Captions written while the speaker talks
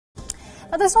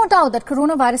Now, there's no doubt that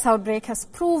coronavirus outbreak has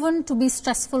proven to be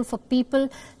stressful for people.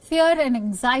 Fear and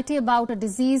anxiety about a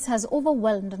disease has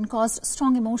overwhelmed and caused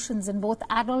strong emotions in both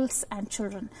adults and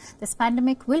children. This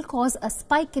pandemic will cause a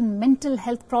spike in mental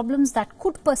health problems that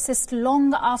could persist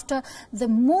long after the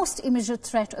most immediate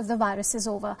threat of the virus is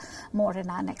over. More in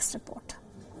our next report.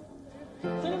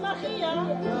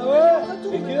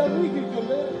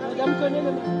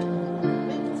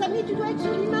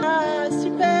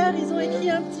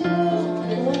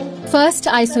 First,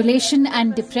 isolation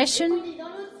and depression,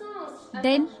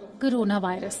 then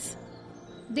coronavirus.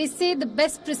 They say the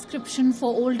best prescription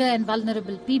for older and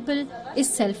vulnerable people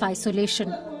is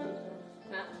self-isolation.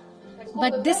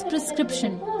 But this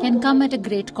prescription can come at a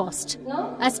great cost,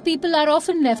 as people are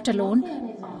often left alone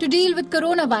to deal with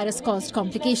coronavirus-caused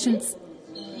complications.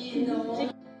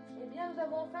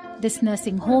 This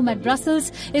nursing home at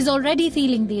Brussels is already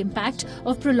feeling the impact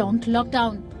of prolonged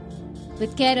lockdown,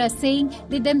 with carers saying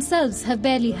they themselves have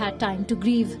barely had time to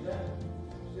grieve.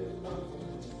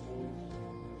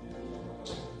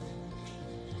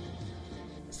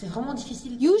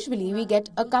 Usually we get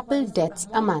a couple deaths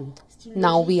a month.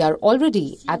 Now we are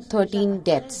already at 13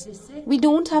 deaths. We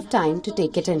don't have time to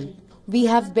take it in. We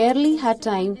have barely had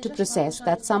time to process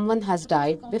that someone has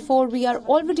died before we are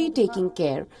already taking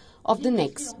care of the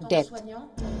next death.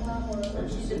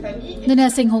 The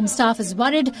nursing home staff is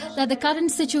worried that the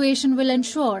current situation will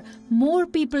ensure more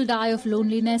people die of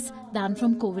loneliness than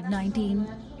from COVID-19.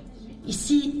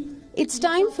 It's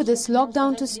time for this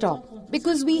lockdown to stop,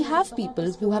 because we have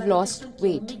people who have lost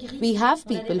weight. We have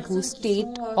people whose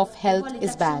state of health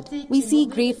is bad. We see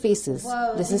grey faces.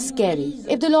 This is scary.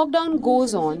 If the lockdown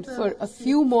goes on for a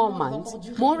few more months,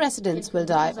 more residents will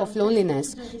die of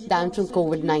loneliness than from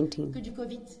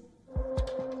COVID-19.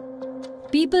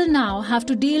 People now have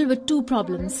to deal with two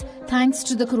problems thanks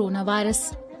to the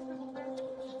coronavirus.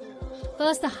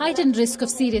 First, the heightened risk of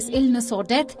serious illness or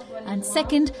death, and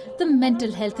second, the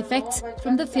mental health effects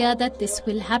from the fear that this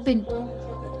will happen.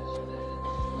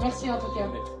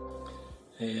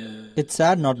 It's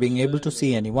sad not being able to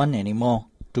see anyone anymore,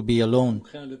 to be alone.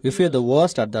 You fear the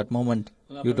worst at that moment.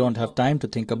 You don't have time to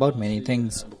think about many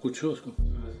things.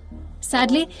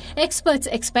 Sadly, experts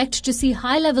expect to see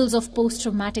high levels of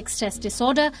post-traumatic stress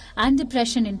disorder and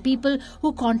depression in people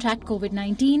who contract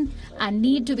COVID-19 and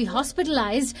need to be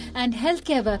hospitalized, and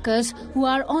healthcare workers who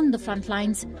are on the front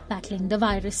lines battling the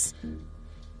virus.